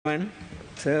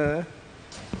Sir,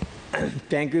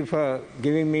 thank you for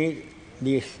giving me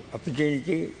this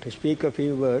opportunity to speak a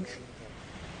few words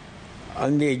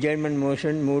on the adjournment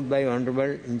motion moved by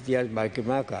Honorable Imtiaz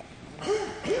Bakimaka.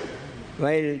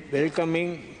 While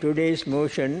welcoming today's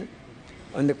motion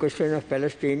on the question of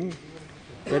Palestine,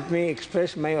 let me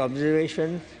express my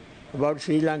observations about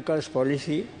Sri Lanka's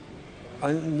policy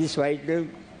on this vital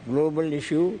global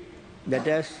issue that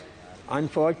has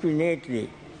unfortunately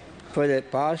for the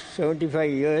past 75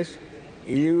 years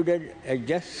eluded a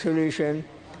just solution,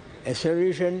 a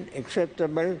solution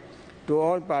acceptable to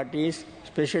all parties,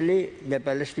 especially the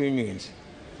Palestinians.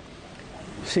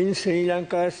 Since Sri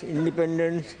Lanka's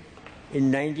independence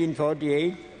in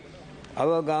 1948,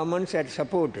 our governments had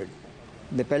supported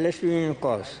the Palestinian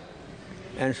cause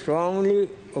and strongly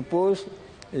opposed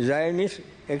Zionist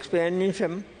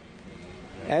expansionism,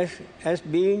 as has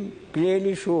been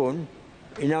clearly shown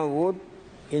in our vote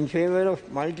in favor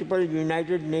of multiple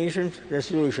United Nations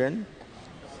resolutions,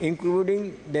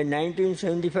 including the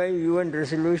 1975 UN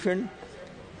Resolution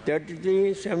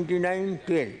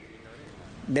 3379-12,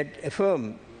 that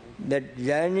affirmed that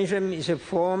Zionism is a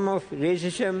form of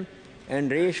racism and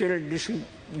racial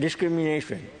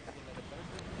discrimination.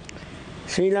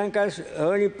 Sri Lanka's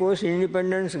early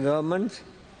post-independence governments,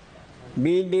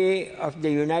 be they of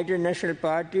the United National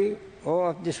Party or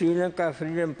of the Sri Lanka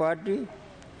Freedom Party,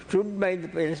 stood by the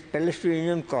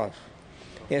Palestinian cause,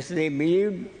 as they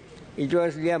believed it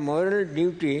was their moral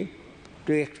duty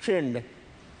to extend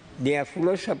their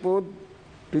full support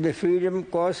to the freedom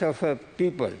cause of a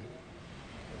people.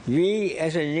 We,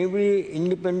 as a newly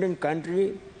independent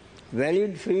country,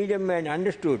 valued freedom and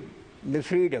understood the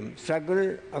freedom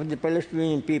struggle of the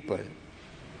Palestinian people.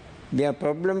 Their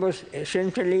problem was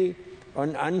essentially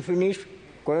an unfinished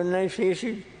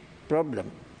colonization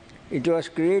problem. It was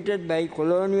created by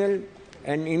colonial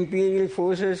and imperial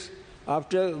forces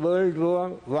after World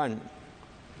War I.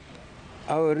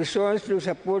 Our resolve to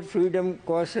support freedom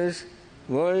causes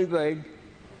worldwide,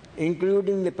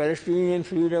 including the Palestinian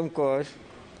freedom cause,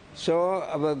 saw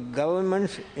our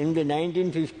governments in the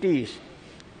 1950s,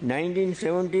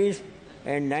 1970s,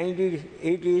 and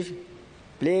 1980s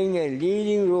playing a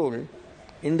leading role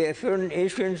in the African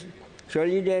Asian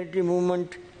solidarity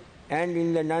movement and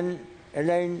in the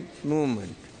non-aligned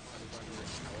movement.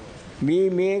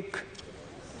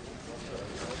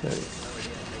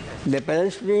 The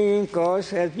Palestinian cause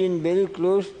has been very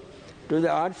close to the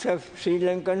hearts of Sri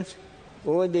Lankans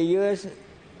over the years,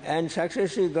 and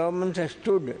successive governments have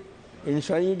stood in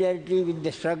solidarity with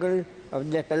the struggle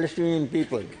of the Palestinian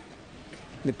people.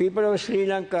 The people of Sri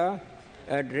Lanka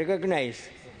had recognized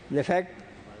the fact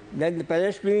that the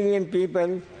Palestinian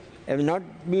people have not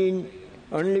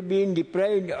only been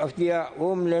deprived of their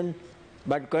homeland,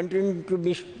 but continue to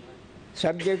be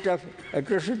subject of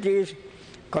atrocities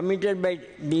committed by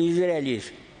the Israelis,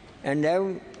 and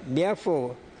have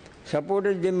therefore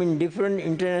supported them in different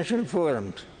international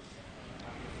forums.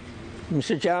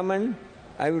 Mr. Chairman,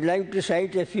 I would like to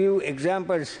cite a few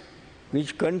examples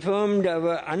which confirmed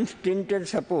our unstinted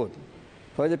support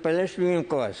for the Palestinian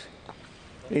cause.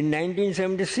 In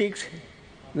 1976,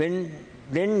 when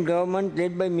then government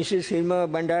led by Mrs. Sirma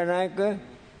Bandaranaike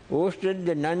hosted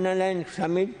the non-aligned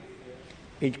summit,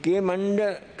 it came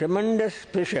under tremendous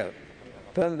pressure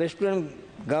from Western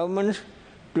governments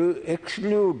to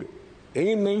exclude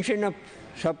any mention of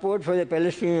support for the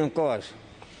Palestinian cause.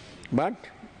 But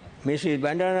Mrs.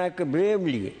 Bandaranaike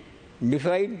bravely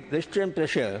defied Western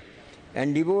pressure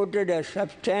and devoted a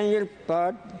substantial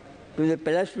part to the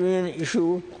Palestinian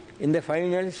issue in the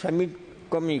final summit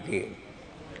communique.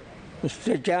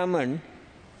 Mr. Chairman,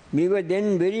 we were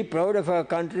then very proud of our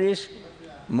country's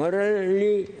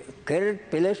morally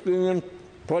correct Palestinian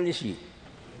policy.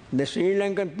 The Sri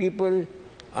Lankan people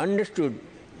understood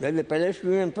that the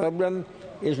Palestinian problem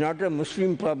is not a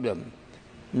Muslim problem,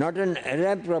 not an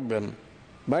Arab problem,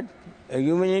 but a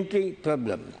humanitarian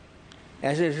problem.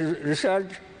 As a result,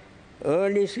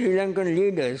 early Sri Lankan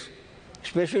leaders,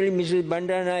 especially Mrs.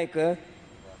 Bandaranaike,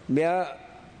 were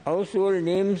household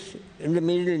names in the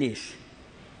Middle East.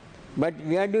 But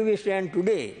where do we stand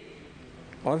today?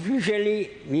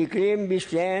 Officially, we claim we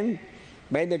stand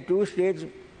by the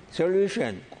two-state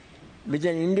solution, with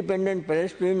an independent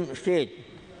Palestinian state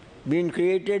being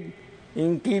created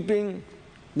in keeping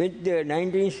with the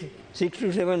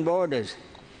 1967 borders.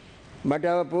 But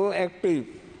our proactive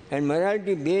and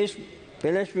morality-based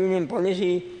Palestinian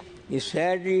policy is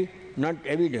sadly not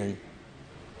evident.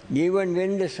 Even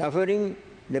when the suffering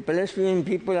the Palestinian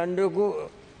people undergo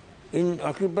in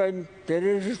occupied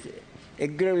terrorist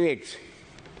aggravates,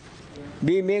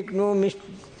 we make no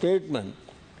misstatement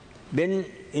when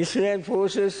Israel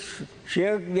forces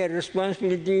shirk their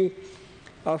responsibility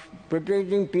of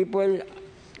protecting people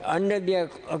under their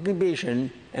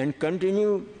occupation and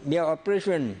continue their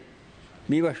oppression.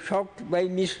 We were shocked by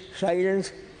this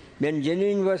silence when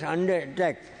Jenin was under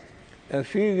attack a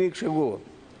few weeks ago.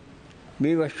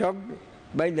 We were shocked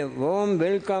by the warm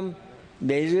welcome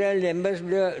the Israeli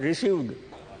ambassador received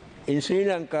in Sri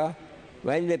Lanka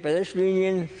while the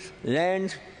Palestinian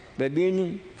lands were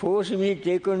being forcibly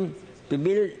taken to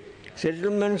build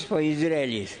settlements for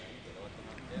Israelis.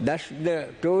 Thus, the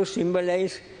toast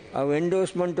symbolized our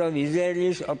endorsement of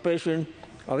Israel's oppression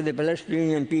of the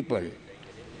Palestinian people.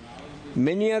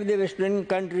 Many of the Western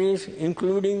countries,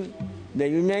 including the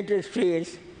United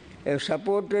States, have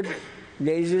supported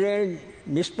the Israel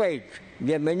despite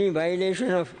their many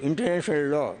violations of international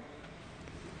law.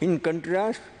 In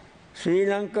contrast, Sri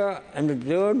Lanka and the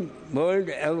Third World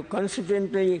have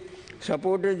consistently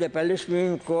supported the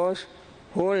Palestinian cause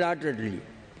wholeheartedly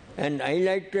and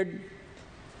highlighted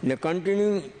the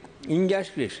continuing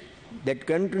injustice that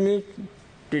continues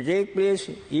to take place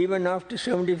even after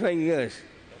 75 years.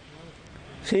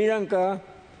 Sri Lanka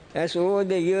has over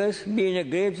the years been a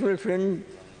grateful friend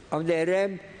of the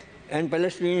Arab and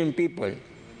Palestinian people.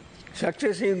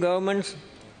 Successive governments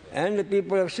and the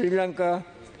people of Sri Lanka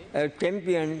have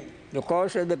championed the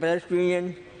cause of the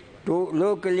Palestinians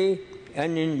locally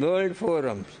and in world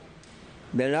forums.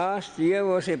 The last year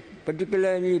was a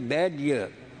particularly bad year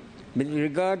with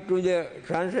regard to the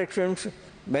transactions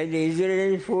by the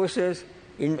Israeli forces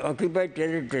in occupied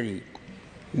territory.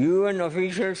 UN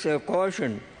officials have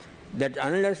cautioned that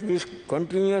unless this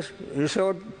continuous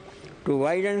resort to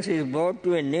violence is brought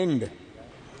to an end,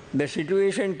 the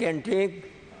situation can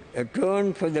take a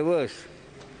turn for the worse.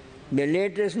 The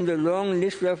latest in the long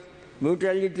list of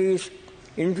brutalities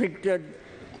inflicted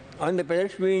on the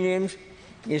Palestinians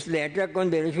is the attack on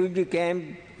the refugee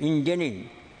camp in Jenin.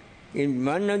 In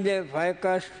one of the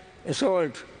firecast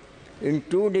assaults in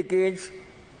 2 decades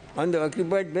on the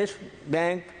occupied West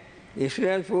Bank,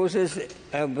 Israel forces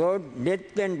have brought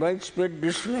death and widespread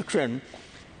destruction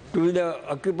to the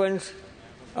occupants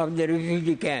of the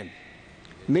refugee camp,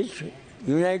 which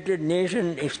United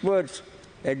Nations experts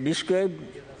have described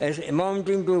as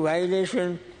amounting to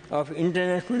violation of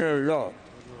international law.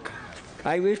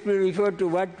 I wish to refer to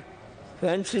what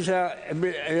Francisca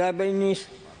Albanese,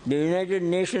 the United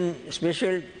Nations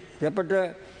Special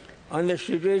Rapporteur on the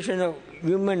situation of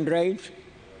human rights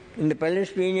in the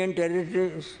Palestinian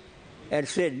territories, had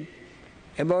said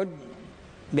about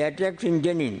the attacks in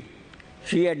Jenin.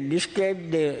 She had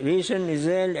described the recent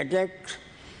Israel attacks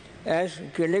as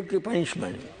collective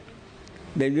punishment.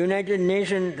 The United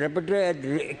Nations rapporteur had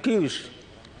accused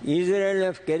Israel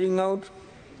of carrying out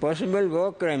possible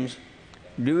war crimes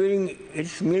during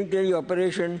its military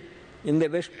operation in the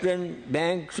western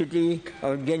bank city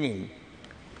of Jenin,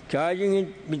 charging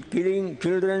it with killing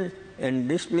children and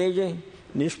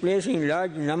displacing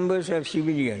large numbers of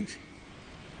civilians.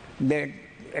 The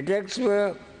attacks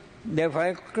were the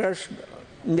firecrackers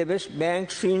in the West Bank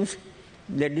since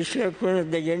the destruction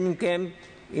of the Jenin camp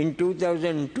in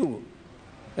 2002.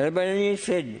 Albanese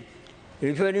said,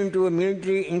 referring to a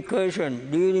military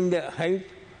incursion during the height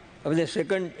of the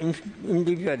Second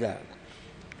Intifada.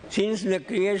 Since the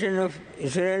creation of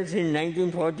Israel in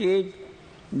 1948,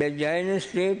 the Zionist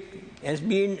state has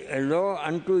been a law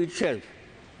unto itself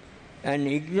and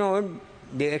ignored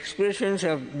the expressions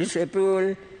of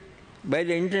disapproval by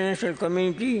the international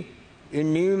community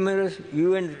in numerous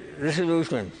UN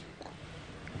resolutions.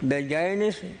 The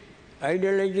Zionist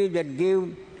ideology that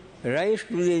gave rise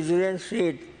to the Israel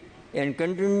state and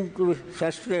continued to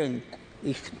sustain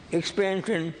its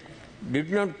expansion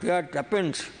did not care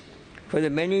tuppence for the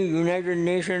many United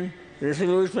Nations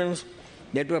resolutions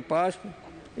that were passed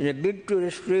in a bid to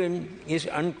restrain its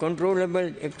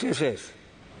uncontrollable excesses.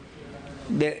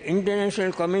 The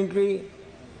international community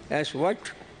has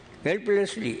watched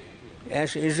helplessly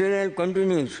as Israel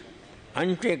continues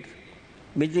unchecked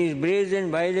with its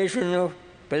brazen violation of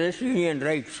Palestinian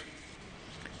rights.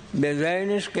 The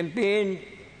Zionist campaign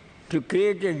to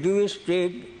create a Jewish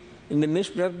state in the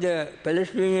midst of the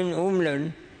Palestinian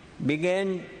homeland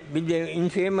began with the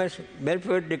infamous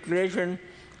Balfour Declaration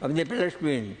of the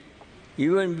Palestinians.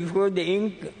 Even before the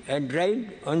ink had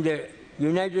dried on the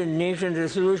United Nations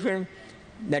resolution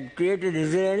that created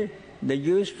Israel, the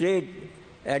Jewish state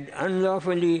had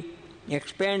unlawfully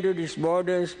expanded its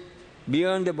borders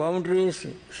beyond the boundaries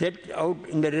set out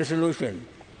in the resolution.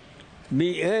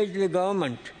 We urge the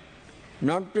government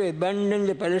not to abandon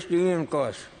the Palestinian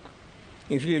cause.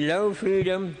 If you love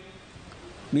freedom,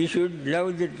 we should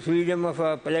love the freedom of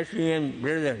our Palestinian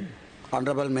brethren.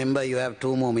 Honourable Member, you have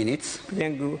 2 more minutes.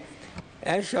 Thank you.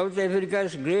 As South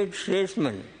Africa's great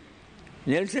statesman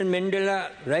Nelson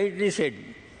Mandela rightly said,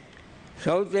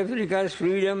 South Africa's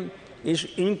freedom is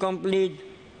incomplete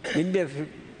with the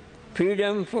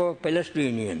freedom for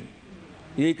Palestinians.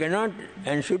 We cannot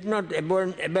and should not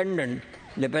abandon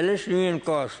the Palestinian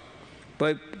cause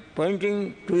by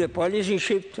pointing to the policy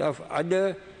shifts of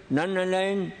other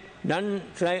non-aligned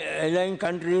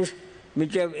countries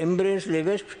which have embraced the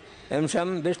West and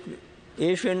some West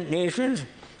Asian nations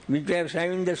which have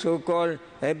signed the so-called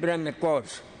Abraham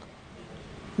Accords.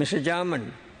 Mr.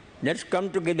 Chairman, let's come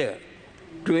together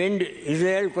to end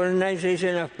Israel's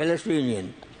colonization of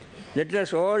Palestinians. Let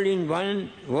us all in one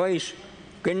voice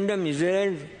condemn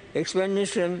Israel's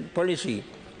expansion policy,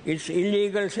 its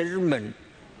illegal settlement,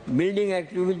 building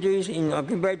activities in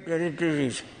occupied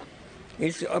territories,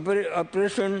 its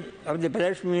oppression of the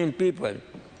Palestinian people,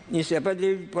 its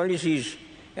apartheid policies,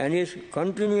 and its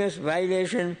continuous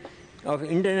violation of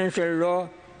international law.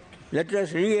 Let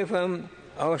us reaffirm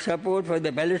our support for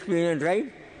the Palestinian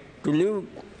right to live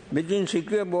within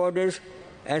secure borders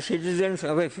as citizens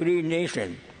of a free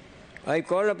nation. I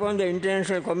call upon the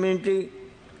international community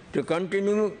to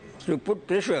continue to put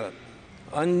pressure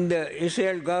on the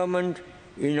Israel government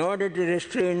in order to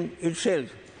restrain itself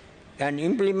and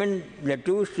implement the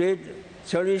two-state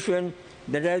solution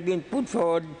that has been put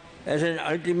forward as an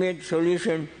ultimate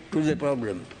solution to the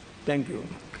problem. Thank you.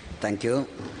 Thank you.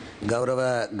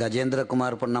 Gaurava Gajendra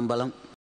Kumar Ponnambalam.